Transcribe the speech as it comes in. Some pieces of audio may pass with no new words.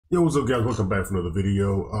Yo, what's up, guys? Welcome back for another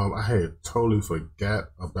video. I had totally forgot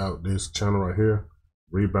about this channel right here,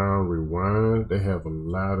 Rebound Rewind. They have a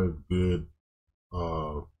lot of good,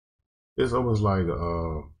 it's almost like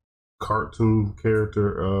cartoon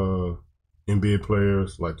character NBA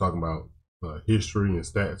players, like talking about history and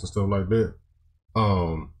stats and stuff like that.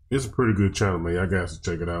 It's a pretty good channel, man. Y'all guys should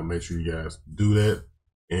check it out. Make sure you guys do that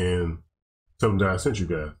and tell them that I sent you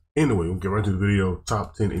guys. Anyway, we'll get right into the video.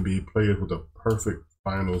 Top 10 NBA players with a perfect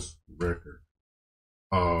finals record.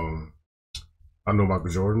 I know Michael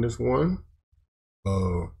Jordan is one.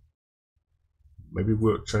 Maybe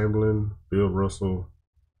Wilt Chamberlain, Bill Russell.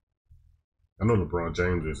 I know LeBron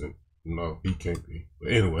James isn't. No, he can't be.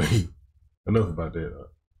 But anyway, enough about that.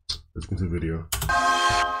 Let's get to the video.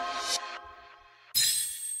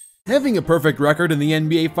 Having a perfect record in the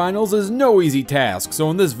NBA Finals is no easy task, so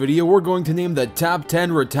in this video we're going to name the top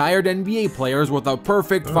 10 retired NBA players with a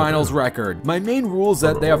perfect finals record. My main rule is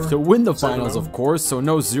that they have to win the finals, of course, so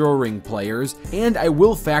no zero-ring players, and I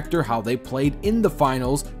will factor how they played in the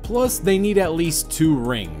finals, plus they need at least 2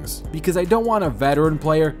 rings, because I don't want a veteran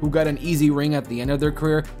player who got an easy ring at the end of their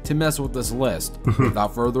career to mess with this list.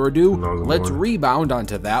 Without further ado, let's rebound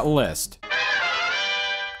onto that list.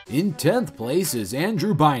 In 10th place is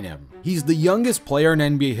Andrew Bynum. He's the youngest player in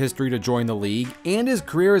NBA history to join the league, and his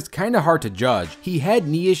career is kinda hard to judge. He had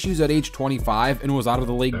knee issues at age 25 and was out of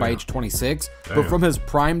the league by age 26, but from his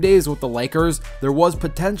prime days with the Lakers, there was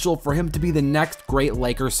potential for him to be the next great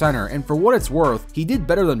Lakers center, and for what it's worth, he did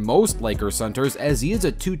better than most Lakers centers as he is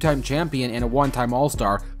a 2-time champion and a 1-time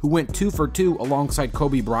All-Star who went 2 for 2 alongside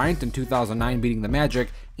Kobe Bryant in 2009 beating the Magic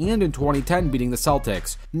and in 2010 beating the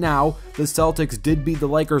Celtics. Now, the Celtics did beat the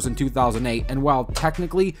Lakers in 2008, and while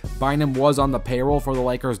technically Bynum was on the payroll for the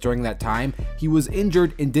Lakers during that time, he was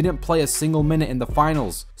injured and didn't play a single minute in the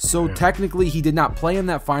finals. So technically he did not play in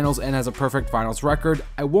that finals and has a perfect finals record.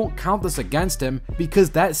 I won't count this against him because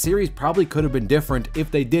that series probably could have been different if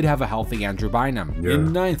they did have a healthy Andrew Bynum. In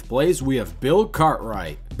 9th place, we have Bill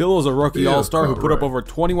Cartwright. Bill is a rookie All-Star who put up over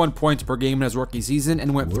 21 points per game in his rookie season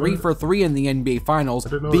and went 3 for 3 in the NBA Finals,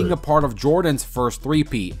 being a part of Jordan's first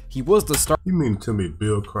three-peat. He was the star. You mean to tell me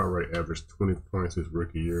Bill Cartwright averaged 20 points his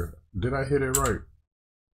rookie year? Did I hear that right?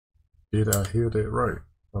 Did I hear that right?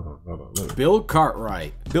 Hold on. Bill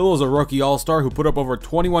Cartwright. Bill is a rookie All-Star who put up over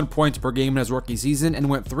 21 points per game in his rookie season and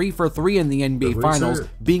went 3 for 3 in the NBA Finals,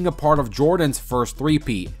 being a part of Jordan's first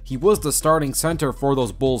three-peat. He was the starting center for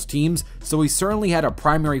those Bulls teams, so he certainly had a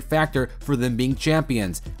primary factor for them being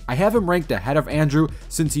champions. I have him ranked ahead of Andrew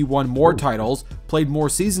since he won more titles, played more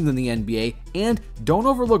seasons in the NBA, and don't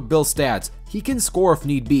overlook Bill's stats. He can score if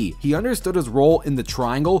need be. He understood his role in the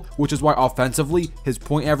triangle, which is why offensively, his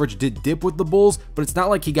point average did dip with the Bulls, but it's not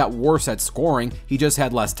like he got worse at scoring, he just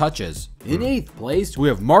had less touches. In 8th place, we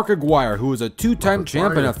have Mark Aguirre, who is a 2-time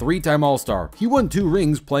champ and a 3-time All-Star. He won 2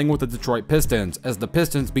 rings playing with the Detroit Pistons, as the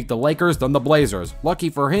Pistons beat the Lakers, then the Blazers. Lucky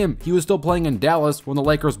for him, he was still playing in Dallas when the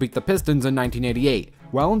Lakers beat the Pistons in 1988.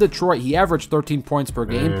 While in Detroit, he averaged 13 points per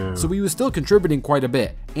game, so he was still contributing quite a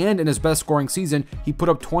bit. And in his best scoring season, he put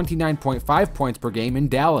up 29.5 points per game in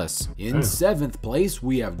Dallas. In 7th place,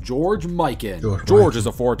 we have George Mikan. George is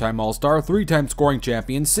a 4-time All-Star, 3-time scoring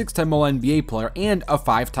champion, 6-time All-NBA player, and a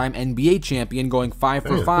 5-time NBA champion, going 5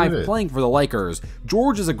 for 5 playing for the Lakers.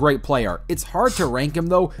 George is a great player. It's hard to rank him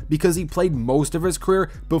though because he played most of his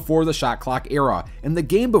career before the shot clock era, and the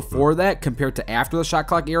game before that compared to after the shot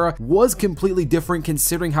clock era was completely different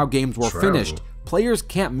considering how games were finished. Players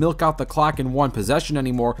can't milk out the clock in one possession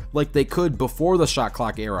anymore like they could before the shot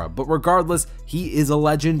clock era, but regardless, he is a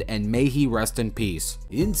legend and may he rest in peace.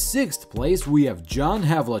 In 6th place, we have John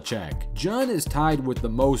Havlicek. John is tied with the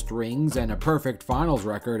most rings and a perfect finals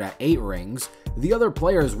record at 8 rings. The other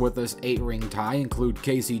players with this 8-ring tie include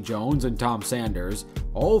Casey Jones and Tom Sanders.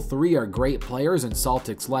 All 3 are great players and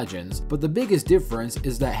Celtics legends, but the biggest difference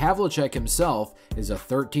is that Havlicek himself is a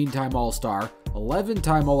 13-time All-Star,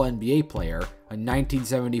 11-time All-NBA player, a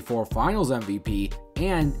 1974 Finals MVP,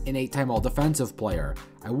 and an 8-time All-Defensive player.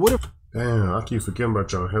 I would have... Damn, I keep forgetting about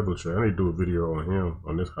John Havlicek. I need to do a video on him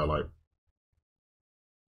on this highlight.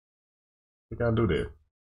 I gotta do that.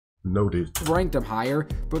 Noted. Ranked him higher,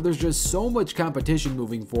 but there's just so much competition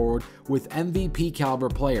moving forward with MVP caliber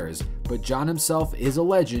players. But John himself is a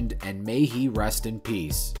legend and may he rest in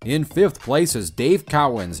peace. In 5th place is Dave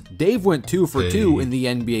Cowens. Dave went 2 for 2 in the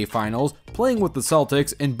NBA Finals, playing with the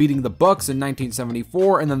Celtics and beating the Bucks in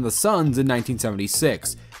 1974 and then the Suns in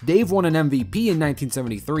 1976. Dave won an MVP in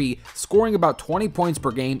 1973, scoring about 20 points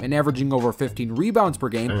per game and averaging over 15 rebounds per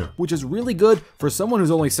game, which is really good for someone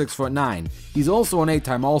who's only 6'9". He's also an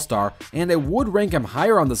 8-time All-Star, and I would rank him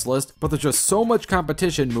higher on this list, but there's just so much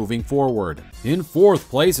competition moving forward. In 4th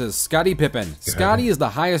place is Scottie Pippen. Scottie is the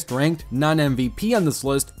highest ranked non-MVP on this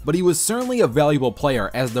list, but he was certainly a valuable player,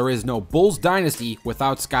 as there is no Bulls dynasty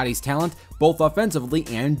without Scottie's talent, both offensively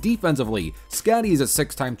and defensively. Scottie is a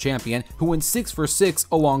 6-time champion who went 6 for 6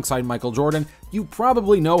 alongside Michael Jordan. You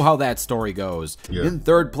probably know how that story goes. In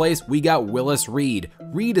 3rd place, we got Willis Reed.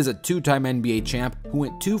 Reed is a 2-time NBA champ who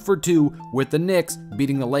went 2 for 2 with the Knicks,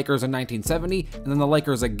 beating the Lakers in 1970 and then the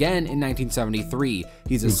Lakers again in 1973.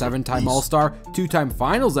 He's a 7-time All-Star, 2-time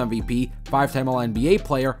Finals MVP, 5-time All-NBA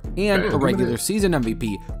player, and a regular season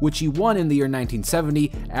MVP, which he won in the year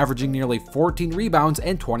 1970, averaging nearly 14 rebounds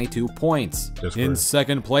and 22 points. In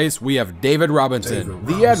 2nd place, we have David Robinson.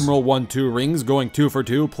 The Admiral won 2 rings, going 2 for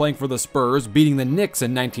 2, playing for the Spurs, beating the Knicks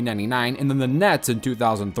in 1999 and then the Nets in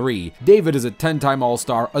 2003. David is a 10-time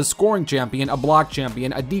All-Star, a scoring champion, a block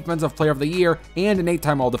champion, a Defensive Player of the Year, and an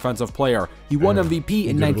 8-time All-Defensive Player. He won MVP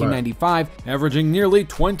in 1995, averaging nearly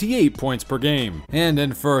 28 points per game. And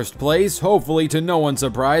in 1st place, hopefully to no one's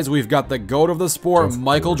surprise, we've got the GOAT of the sport,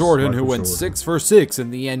 Michael Jordan, who went 6 for 6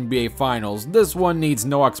 in the NBA Finals. This one needs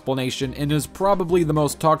no explanation and is probably the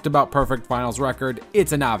most talked about perfect finals record.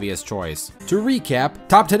 It's an obvious choice. To recap,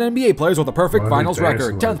 top 10 NBA players with a perfect finals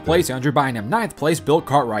record. 10th place, Andrew Bynum. 9th place, Bill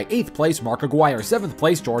Cartwright. 8th place, Mark Aguirre. 7th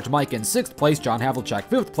place, George Mikan. 6th place, John Havlicek.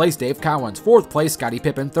 5th place, Dave Cowens. 4th place, Scottie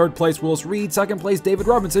Pippen. 3rd place, Willis Reed. 2nd place, David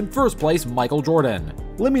Robinson. 1st place, Michael Jordan.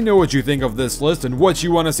 Let me know what you think of this list and what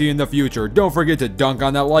you want to see in the future. Don't forget to dunk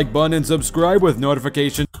on that like button and subscribe with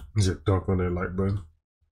notifications. Just dunk on that like button.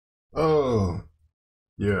 Oh.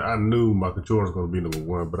 Yeah, I knew Michael Jordan was going to be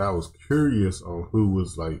number 1, but I was curious on who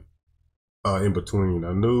was like in between.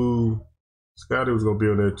 I knew Scottie was going to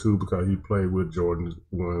be on there too because he played with Jordan,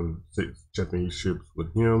 won 6 championships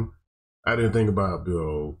with him. I didn't think about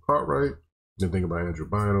Bill Cartwright, didn't think about Andrew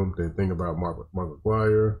Bynum, didn't think about Mark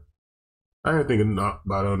Aguirre. I didn't think about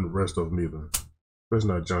the rest of them either,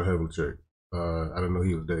 especially not John Havlicek. I didn't know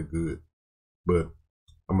he was that good, but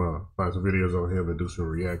I'm going to find some videos on him and do some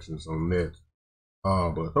reactions on that.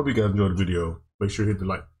 But hope you guys enjoyed the video. Make sure you hit the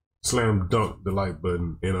like, slam dunk the like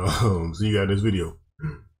button, and see you guys in this video.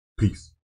 Peace.